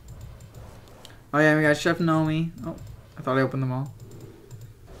 Oh yeah, we got Chef Nomi. Oh, I thought I opened them all.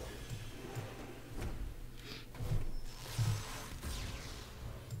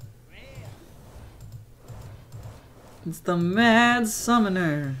 It's the Mad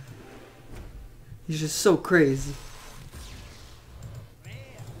Summoner. He's just so crazy.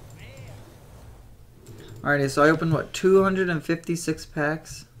 Alrighty, so I opened what, 256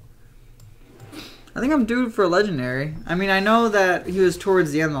 packs? I think I'm due for a legendary. I mean, I know that he was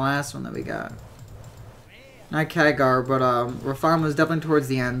towards the end of the last one that we got. Not Khadgar, but Rafam was definitely towards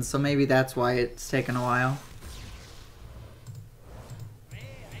the end, so maybe that's why it's taken a while.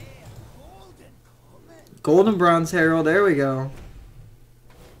 Golden Bronze Herald, there we go.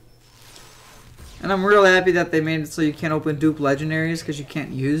 And I'm real happy that they made it so you can't open dupe legendaries because you can't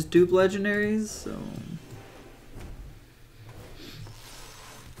use dupe legendaries, so...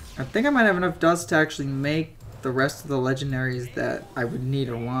 I think I might have enough dust to actually make the rest of the legendaries that I would need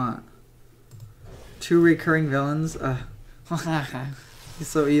or want. 2 recurring villains. He's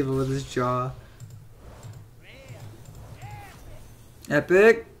so evil with his jaw.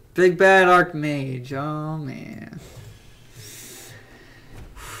 Epic. Big bad Archmage. Oh man.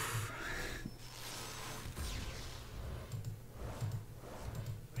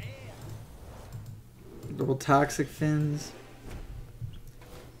 Double toxic fins.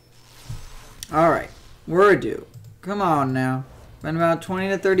 Alright. We're due. Come on now. Been about 20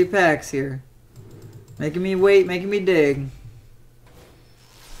 to 30 packs here. Making me wait, making me dig.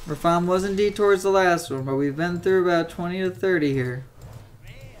 Rafam was indeed towards the last one, but we've been through about 20 to 30 here.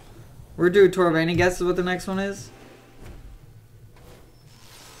 We're due, Torv. Any guesses what the next one is?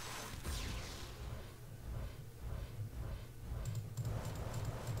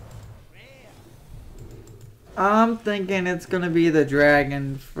 I'm thinking it's going to be the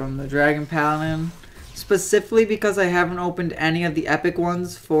dragon from the Dragon Paladin. Specifically because I haven't opened any of the epic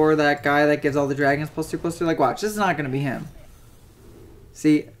ones for that guy that gives all the dragons +2/+2. Like, watch. This is not going to be him.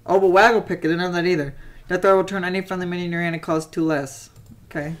 See? Oh, but Waggle Pick. I didn't have that either. Death Throw will turn any friendly minion in your hand and cost 2 less.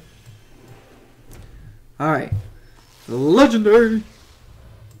 Okay. Alright. Legendary.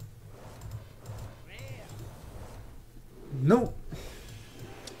 Nope.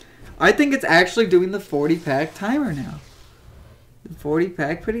 I think it's actually doing the 40 pack timer now. The 40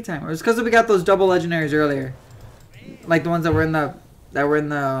 pack pretty timer. It's because we got those double legendaries earlier. Like the ones that were in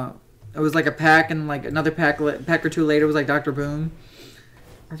the it was like a pack and like another pack or two later was like Dr. Boom.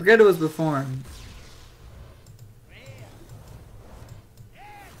 I forget who was before him.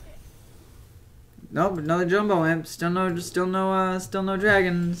 Nope, another Jumbo Imp. Still no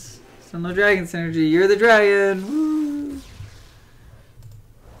dragons. So no dragon synergy. You're the dragon. Woo.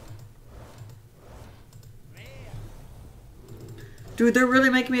 Dude, they're really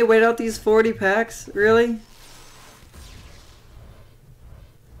making me wait out these 40 packs? Really?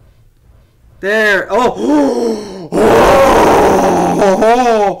 There. Oh.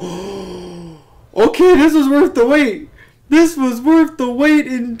 Okay, this was worth the wait. This was worth the wait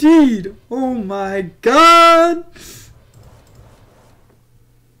indeed. Oh my god.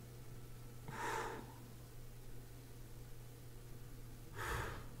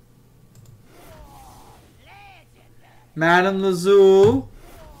 Madame Lazul.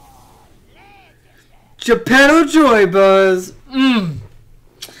 Geppetto Joy Buzz.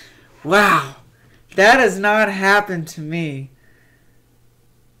 Wow. That has not happened to me.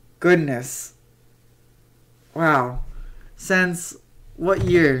 Goodness. Wow. Since what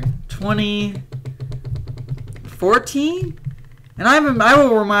year? 2014? And I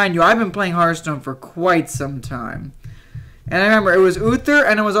will remind you, I've been playing Hearthstone for quite some time. And I remember it was Uther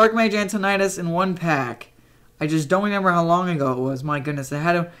and it was Archmage Antonidas in one pack. I just don't remember how long ago it was. My goodness,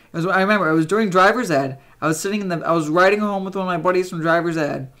 I remember it was during driver's ed. I was riding home with one of my buddies from driver's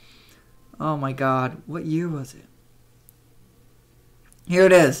ed. Oh my god, what year was it? Here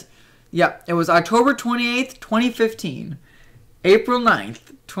it is. Yep, it was October 28th, 2015. April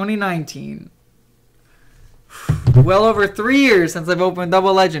 9th, 2019. Well over 3 years since I've opened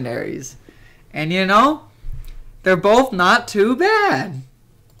double legendaries. And you know, they're both not too bad.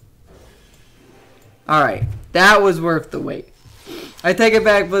 Alright, that was worth the wait. I take it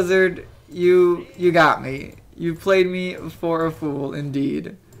back, Blizzard. You got me. You played me for a fool,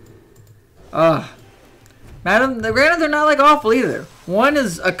 indeed. Madam, granted, they're not like awful either. One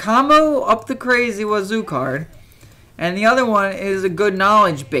is a combo up the crazy wazoo card, and the other one is a good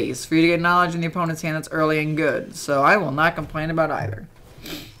knowledge base for you to get knowledge in the opponent's hand that's early and good. So I will not complain about either.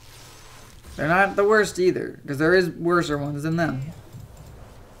 They're not the worst either, because there is worser ones than them.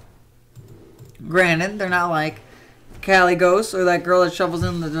 Granted, they're not like Caligos or that girl that shovels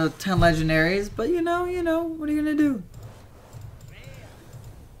in the 10 legendaries, but you know, what are you gonna do?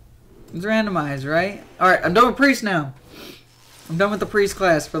 It's randomized, right? Alright, I'm done with Priest now. I'm done with the Priest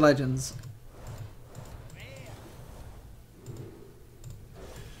class for Legends.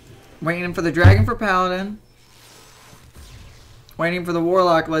 Waiting for the Dragon for Paladin. Waiting for the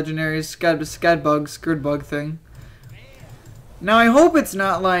Warlock Legendary Skidbug thing. Now I hope it's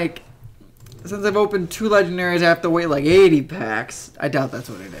not like, since I've opened 2 legendaries I have to wait like 80 packs. I doubt that's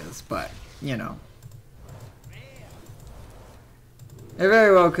what it is, but, you know. It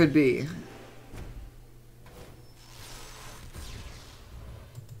very well could be.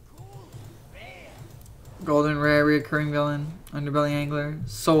 Golden Rare, Reoccurring Villain, Underbelly Angler,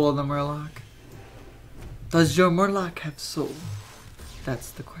 Soul of the Murloc. Does your Murloc have soul? That's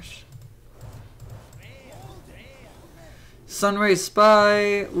the question. Sunray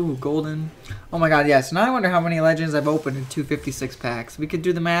Spy. Ooh, Golden. Oh my god, yes. Now I wonder how many Legends I've opened in 256 packs. We could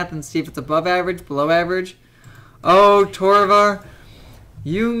do the math and see if it's above average, below average. Oh, Torva.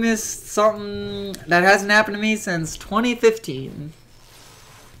 You missed something that hasn't happened to me since 2015.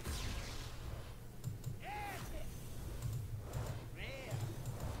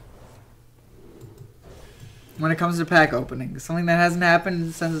 When it comes to pack opening. Something that hasn't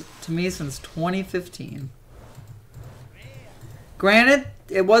happened to me since 2015. Granted,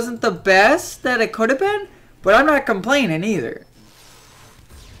 it wasn't the best that it could have been, but I'm not complaining either.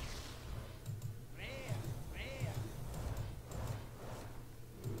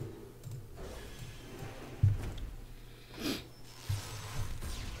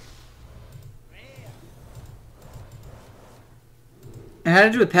 It had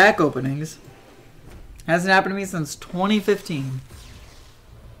to do with pack openings. Hasn't happened to me since 2015.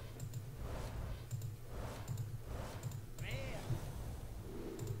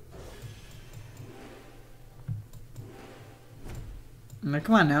 Now,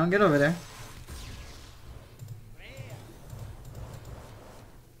 come on now, get over there.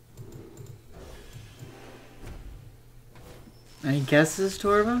 Any guesses,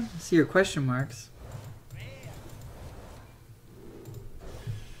 Torva? I see your question marks.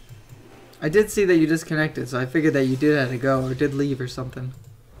 I did see that you disconnected, so I figured that you did have to go or did leave or something.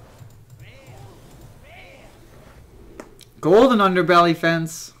 Golden Underbelly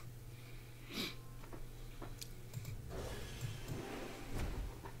Fence.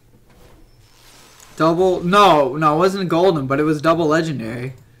 Double, no, it wasn't golden, but it was double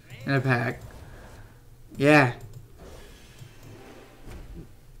legendary in a pack. Yeah.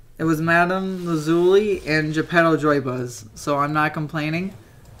 It was Madame Lazuli and Geppetto Joy Buzz, so I'm not complaining.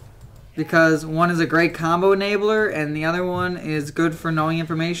 because one is a great combo enabler and the other one is good for knowing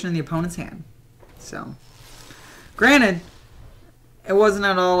information in the opponent's hand. So, granted, it wasn't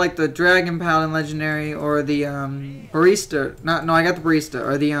at all like the Dragon Paladin Legendary or the Barista. No, I got the Barista,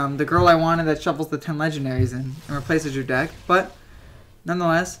 or the girl I wanted that shuffles the 10 legendaries in and replaces your deck. But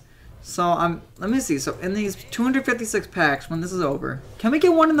nonetheless, so let me see. So in these 256 packs, when this is over, can we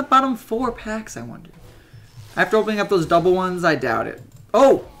get one in the bottom 4 packs? I wonder. After opening up those double ones, I doubt it.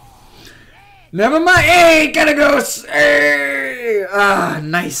 Oh, never mind. Hey, gotta go. Hey,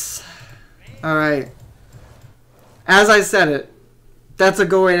 nice. All right. As I said it. That's a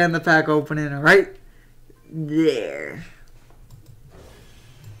good way to end the pack opening, right there.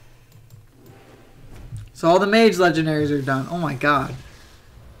 So all the mage legendaries are done. Oh my god.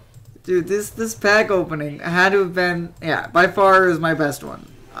 Dude, this pack opening had to have been, yeah, by far is my best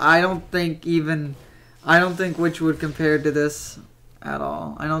one. I don't think Witch would compare to this at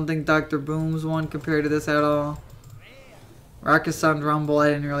all. I don't think Dr. Boom's one compared to this at all. Rocket Sun Rumble I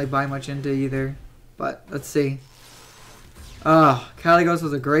didn't really buy much into either. But let's see. Oh, Caligos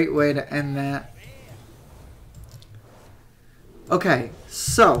was a great way to end that. Okay,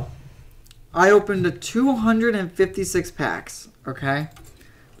 so I opened 256 packs, okay?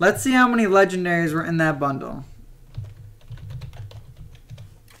 Let's see how many legendaries were in that bundle.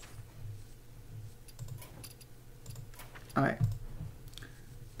 Alright.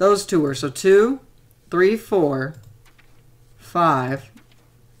 Those two were, so 2, 3, 4, 5,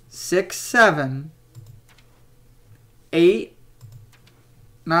 6, 7, 8,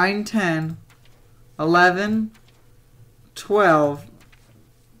 9, 10, 11, 12,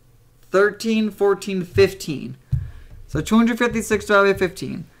 13, 14, 15. So 256 divided by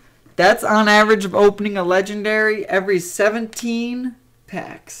 15. That's on average of opening a legendary every 17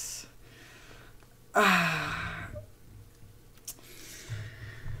 packs.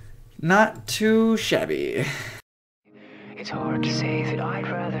 Not too shabby. It's hard to say that I'd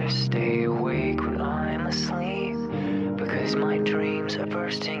rather stay awake when I'm asleep, because my dreams are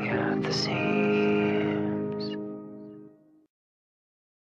bursting at the seams.